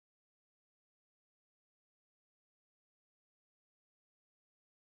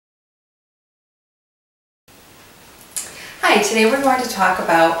Hi, today we're going to talk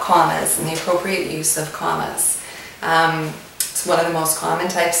about commas and the appropriate use of commas. It's one of the most common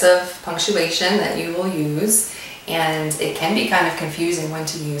types of punctuation that you will use, and it can be kind of confusing when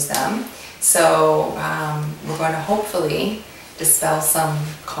to use them. So we're going to hopefully dispel some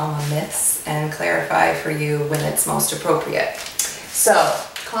comma myths and clarify for you when it's most appropriate. So,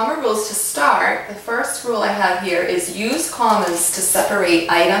 comma rules to start. The first rule I have here is use commas to separate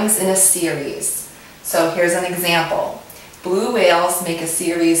items in a series. So here's an example. Blue whales make a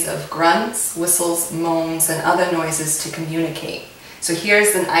series of grunts, whistles, moans, and other noises to communicate. So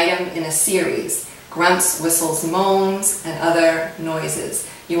here's an item in a series. Grunts, whistles, moans, and other noises.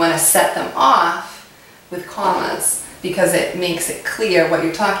 You want to set them off with commas because it makes it clear what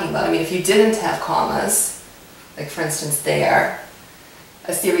you're talking about. I mean, if you didn't have commas, like for instance there,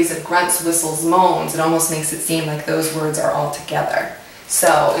 a series of grunts, whistles, moans, it almost makes it seem like those words are all together.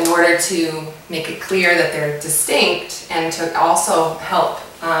 So in order to make it clear that they're distinct and to also help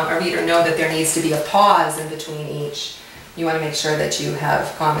a reader know that there needs to be a pause in between each, you want to make sure that you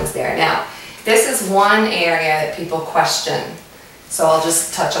have commas there. Now, this is one area that people question, so I'll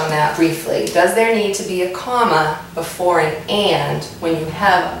just touch on that briefly. Does there need to be a comma before an and when you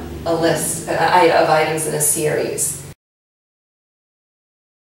have a list of items in a series?